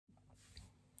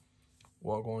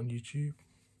What go on YouTube?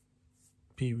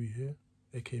 Pee Wee here,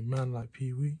 aka Man Like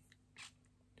Pee Wee.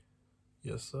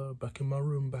 Yes sir, back in my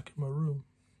room,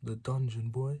 the dungeon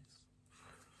boys.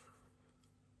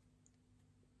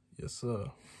 Yes sir.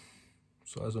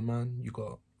 So as a man, you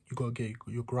gotta get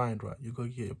your grind right. You gotta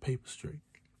get your paper straight.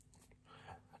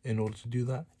 In order to do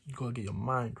that, you gotta get your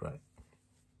mind right.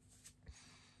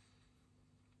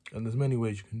 And there's many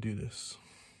ways you can do this,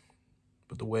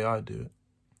 but the way I do it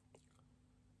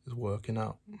is working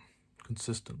out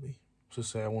consistently. So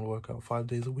say I want to work out 5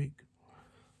 days a week,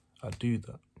 I do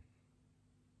that.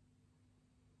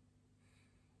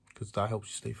 Because that helps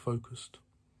you stay focused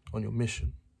on your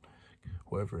mission,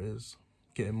 whatever it is.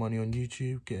 Getting money on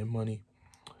YouTube, getting money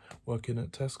working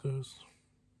at Tesco's.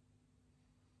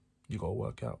 You gotta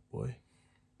work out, boy.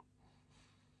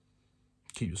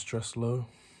 Keep your stress low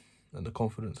and the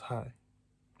confidence high.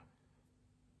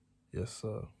 Yes,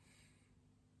 sir.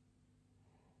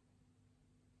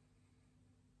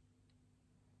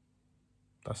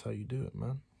 That's how you do it,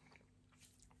 man.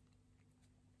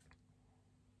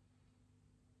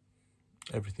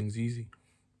 Everything's easy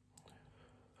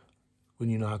when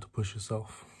you know how to push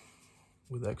yourself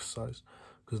with exercise,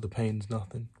 because the pain's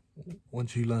nothing.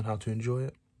 Once you learn how to enjoy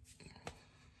it,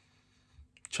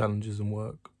 challenges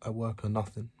at work are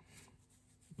nothing,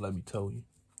 let me tell you.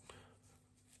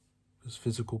 Because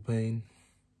physical pain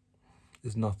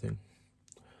is nothing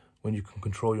when you can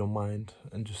control your mind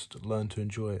and just learn to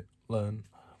enjoy it. Learn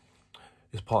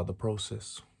is part of the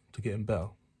process to getting better.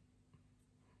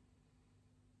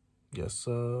 Yes,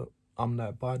 sir, I'm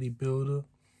that bodybuilder.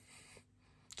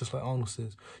 Just like Arnold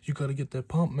says, you gotta get that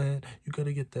pump, man. You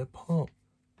gotta get that pump.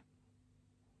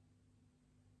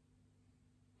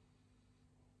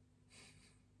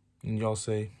 And y'all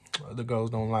say, the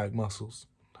girls don't like muscles.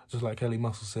 Just like Kelly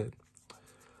Muscle said,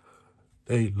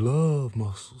 they love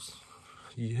muscles.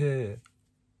 Yeah.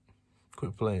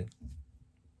 Quit playing.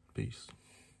 Peace.